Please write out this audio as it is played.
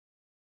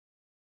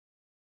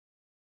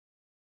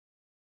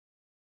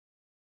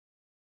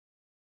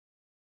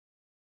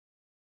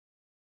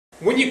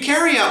When you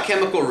carry out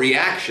chemical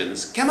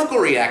reactions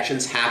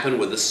happen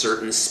with a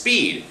certain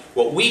speed,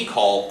 what we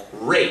call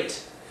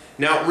rate.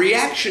 Now,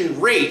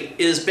 reaction rate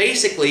is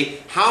basically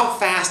how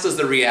fast does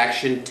the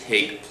reaction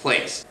take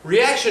place.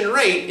 Reaction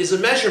rate is a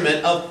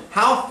measurement of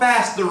how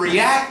fast the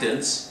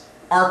reactants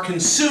are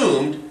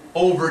consumed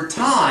over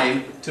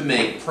time to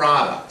make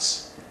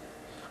products.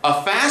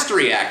 A fast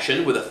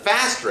reaction with a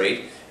fast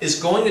rate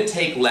is going to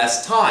take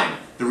less time.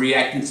 The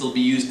reactants will be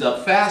used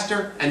up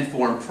faster and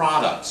form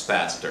products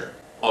faster.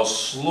 A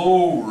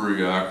slow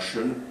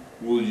reaction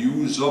will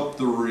use up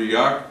the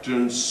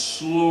reactants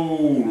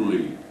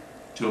slowly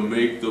to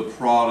make the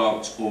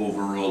products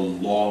over a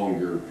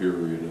longer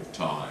period of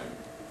time.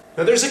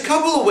 Now there's a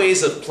couple of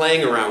ways of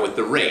playing around with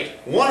the rate.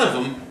 One of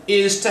them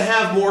is to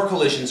have more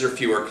collisions or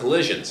fewer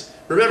collisions.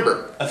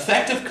 Remember,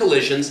 effective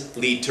collisions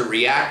lead to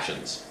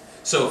reactions.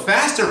 So a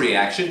faster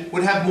reaction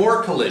would have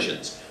more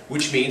collisions,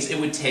 which means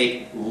it would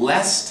take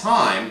less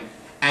time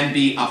and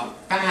be a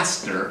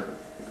faster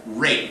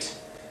rate.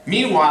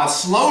 Meanwhile,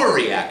 slower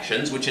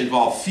reactions, which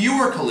involve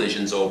fewer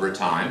collisions over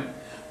time,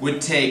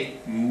 would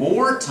take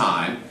more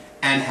time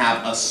and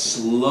have a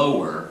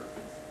slower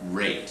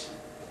rate.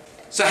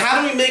 So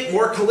how do we make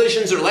more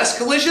collisions or less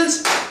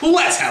collisions? Well,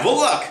 let's have a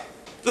look.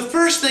 The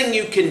first thing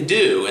you can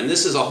do, and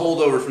this is a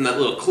holdover from that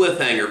little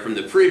cliffhanger from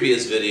the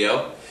previous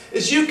video,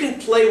 is you can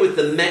play with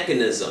the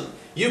mechanism.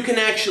 You can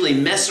actually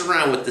mess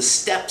around with the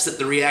steps that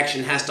the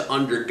reaction has to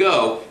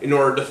undergo in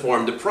order to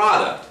form the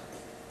product.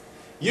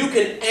 You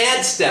can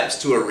add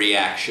steps to a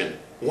reaction.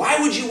 Why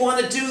would you want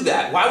to do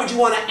that? Why would you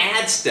want to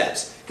add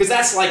steps? Because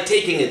that's like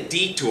taking a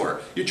detour.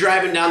 You're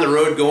driving down the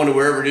road going to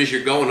wherever it is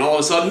you're going, all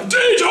of a sudden,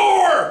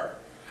 detour!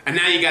 And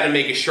now you got to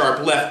make a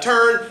sharp left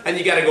turn, and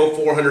you got to go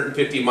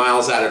 450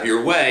 miles out of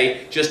your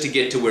way just to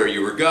get to where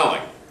you were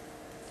going.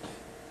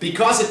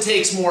 Because it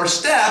takes more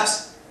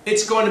steps,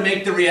 it's going to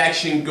make the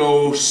reaction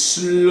go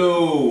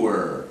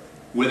slower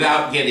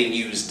without getting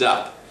used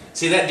up.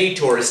 See, that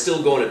detour is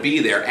still going to be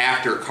there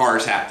after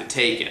cars have to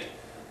take it.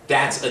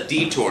 That's a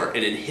detour,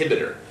 an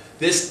inhibitor.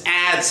 This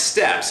adds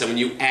steps, and when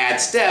you add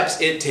steps,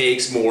 it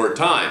takes more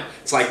time.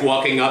 It's like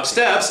walking up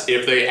steps.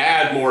 If they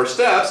add more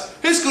steps,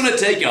 it's going to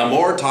take you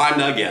more time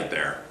to get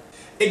there.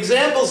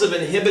 Examples of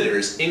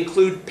inhibitors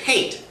include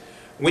paint.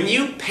 When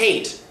you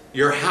paint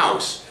your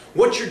house,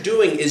 what you're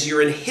doing is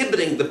you're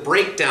inhibiting the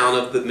breakdown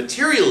of the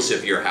materials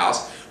of your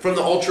house from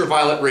the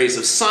ultraviolet rays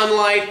of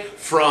sunlight,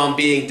 from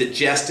being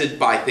digested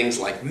by things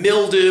like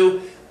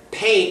mildew.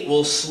 Paint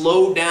will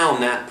slow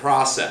down that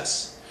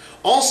process.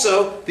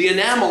 Also, the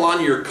enamel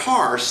on your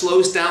car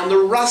slows down the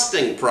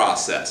rusting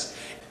process.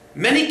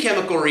 Many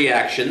chemical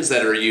reactions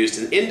that are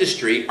used in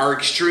industry are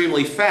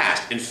extremely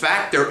fast. In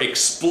fact, they're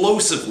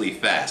explosively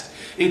fast,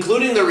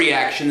 including the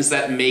reactions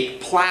that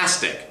make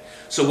plastic.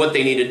 So what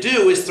they need to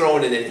do is throw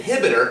in an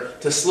inhibitor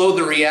to slow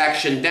the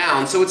reaction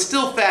down so it's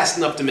still fast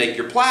enough to make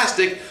your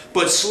plastic,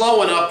 but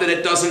slow enough that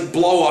it doesn't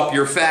blow up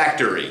your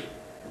factory.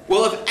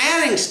 Well, if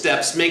adding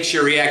steps makes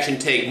your reaction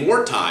take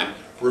more time,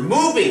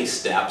 removing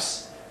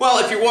steps,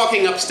 well, if you're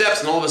walking up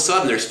steps and all of a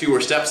sudden there's fewer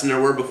steps than there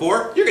were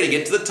before, you're going to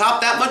get to the top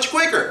that much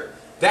quicker.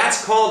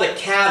 That's called a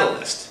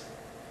catalyst.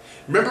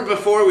 Remember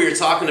before we were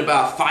talking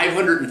about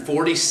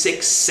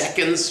 546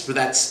 seconds for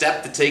that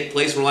step to take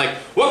place? We're like,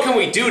 what can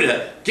we do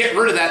to get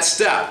rid of that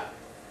step?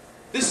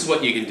 This is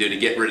what you can do to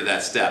get rid of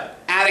that step.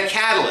 Add a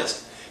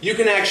catalyst. You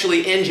can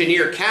actually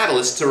engineer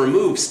catalysts to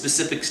remove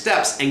specific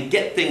steps and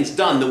get things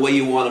done the way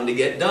you want them to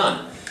get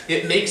done.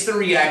 It makes the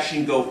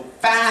reaction go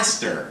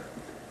faster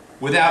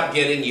without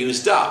getting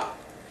used up.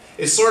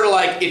 It's sort of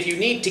like if you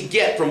need to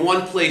get from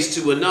one place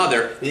to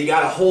another, and you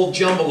got a whole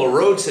jumble of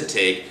roads to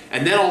take,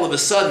 and then all of a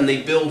sudden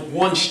they build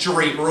one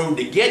straight road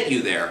to get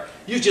you there.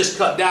 You just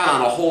cut down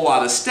on a whole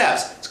lot of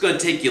steps. It's going to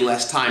take you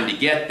less time to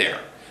get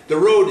there. The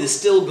road is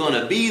still going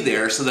to be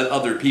there so that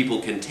other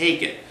people can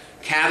take it.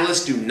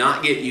 Catalysts do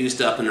not get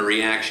used up in a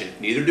reaction.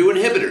 Neither do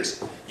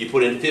inhibitors. You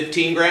put in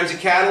 15 grams of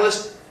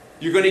catalyst,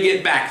 you're going to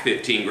get back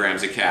 15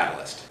 grams of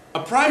catalyst.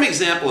 A prime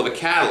example of a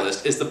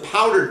catalyst is the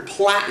powdered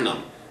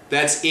platinum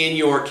that's in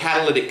your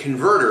catalytic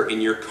converter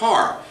in your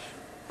car.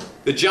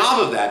 The job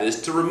of that is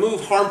to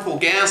remove harmful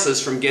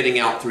gases from getting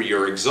out through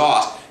your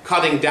exhaust,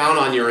 cutting down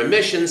on your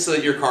emissions so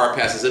that your car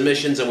passes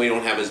emissions and we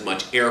don't have as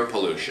much air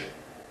pollution.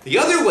 The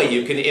other way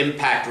you can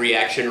impact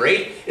reaction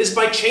rate is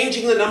by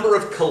changing the number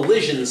of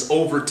collisions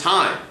over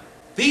time.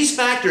 These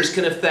factors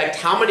can affect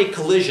how many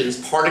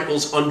collisions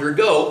particles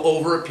undergo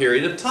over a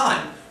period of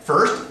time.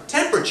 First,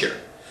 temperature.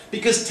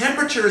 Because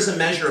temperature is a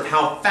measure of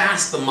how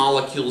fast the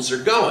molecules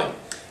are going.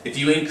 If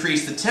you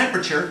increase the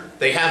temperature,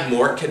 they have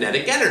more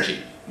kinetic energy.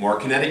 More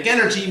kinetic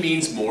energy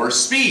means more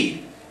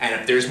speed. And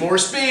if there's more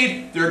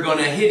speed, they're going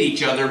to hit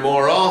each other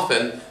more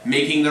often,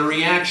 making the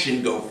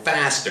reaction go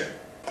faster.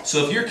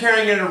 So if you're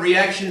carrying out a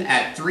reaction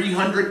at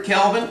 300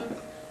 Kelvin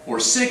or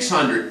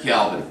 600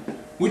 Kelvin,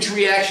 which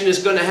reaction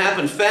is going to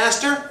happen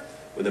faster?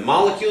 When the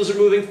molecules are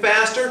moving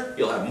faster,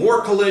 you'll have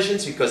more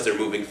collisions because they're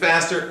moving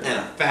faster and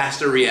a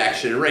faster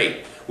reaction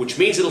rate, which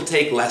means it'll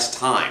take less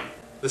time.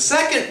 The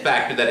second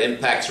factor that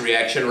impacts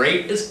reaction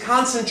rate is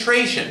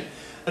concentration.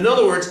 In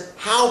other words,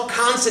 how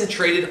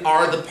concentrated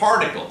are the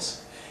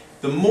particles?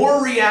 The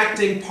more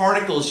reacting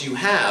particles you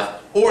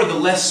have, or the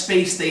less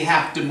space they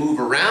have to move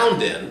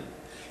around in,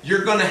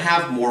 you're going to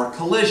have more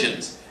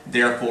collisions,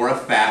 therefore a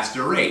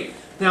faster rate.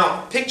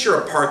 Now, picture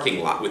a parking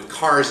lot with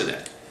cars in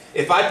it.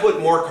 If I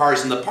put more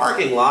cars in the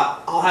parking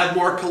lot, I'll have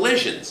more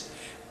collisions.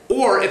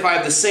 Or if I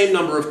have the same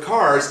number of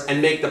cars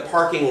and make the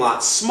parking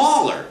lot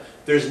smaller,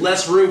 there's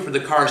less room for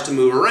the cars to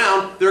move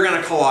around, they're going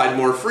to collide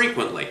more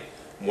frequently.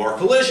 More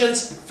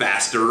collisions,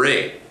 faster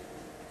rate.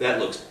 That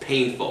looks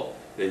painful.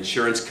 An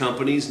insurance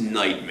company's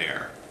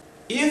nightmare.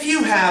 If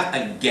you have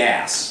a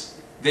gas,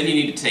 then you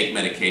need to take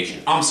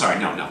medication. Oh, I'm sorry,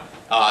 no.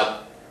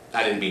 I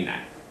didn't mean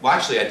that. Well,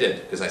 actually I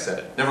did, because I said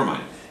it. Never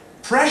mind.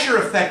 Pressure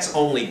affects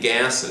only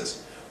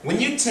gases. When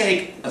you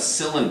take a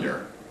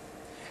cylinder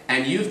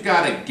and you've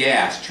got a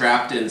gas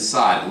trapped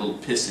inside, a little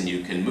piston you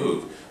can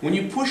move, when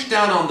you push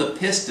down on the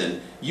piston,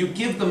 you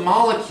give the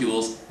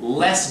molecules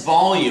less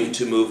volume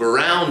to move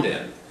around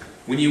in.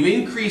 When you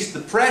increase the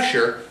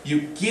pressure,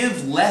 you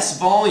give less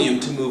volume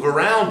to move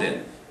around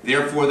in.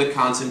 Therefore, the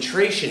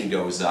concentration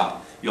goes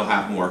up. You'll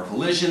have more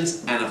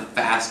collisions and a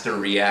faster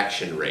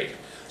reaction rate.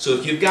 So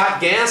if you've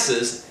got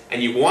gases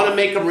and you want to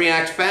make them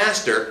react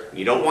faster,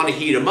 you don't want to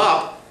heat them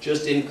up,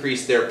 just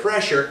increase their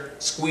pressure,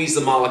 squeeze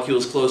the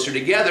molecules closer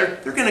together,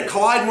 they're going to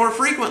collide more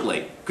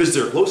frequently because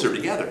they're closer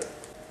together.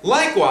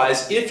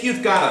 Likewise, if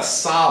you've got a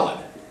solid,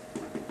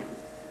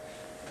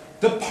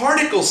 the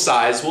particle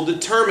size will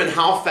determine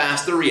how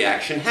fast the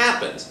reaction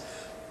happens.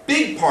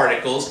 Big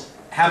particles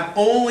have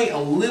only a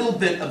little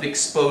bit of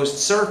exposed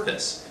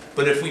surface.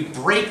 But if we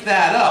break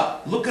that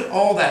up, look at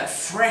all that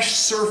fresh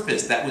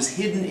surface that was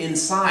hidden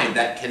inside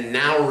that can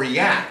now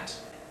react.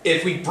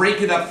 If we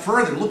break it up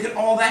further, look at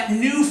all that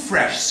new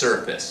fresh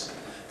surface.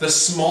 The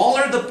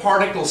smaller the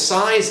particle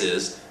size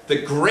is,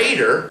 the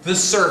greater the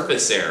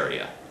surface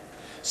area.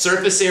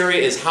 Surface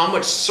area is how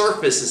much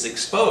surface is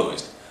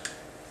exposed.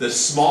 The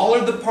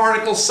smaller the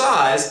particle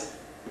size,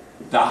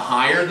 the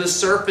higher the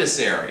surface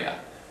area,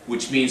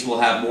 which means we'll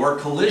have more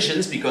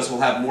collisions because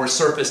we'll have more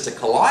surface to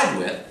collide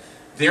with.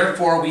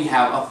 Therefore, we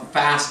have a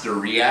faster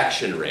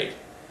reaction rate.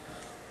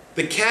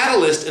 The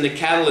catalyst in a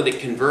catalytic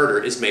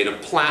converter is made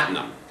of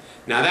platinum.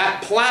 Now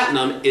that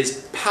platinum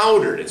is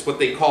powdered. It's what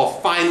they call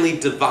finely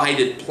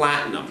divided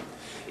platinum.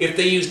 If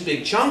they use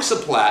big chunks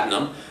of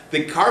platinum,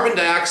 the carbon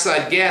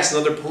dioxide gas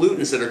and other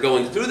pollutants that are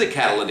going through the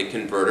catalytic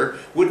converter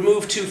would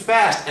move too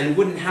fast and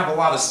wouldn't have a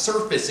lot of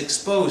surface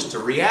exposed to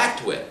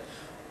react with.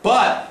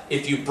 But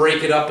if you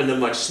break it up into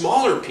much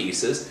smaller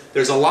pieces,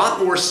 there's a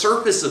lot more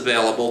surface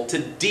available to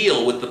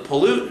deal with the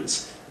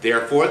pollutants.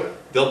 Therefore,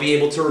 they'll be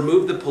able to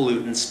remove the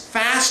pollutants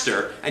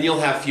faster and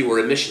you'll have fewer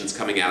emissions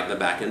coming out of the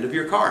back end of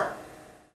your car.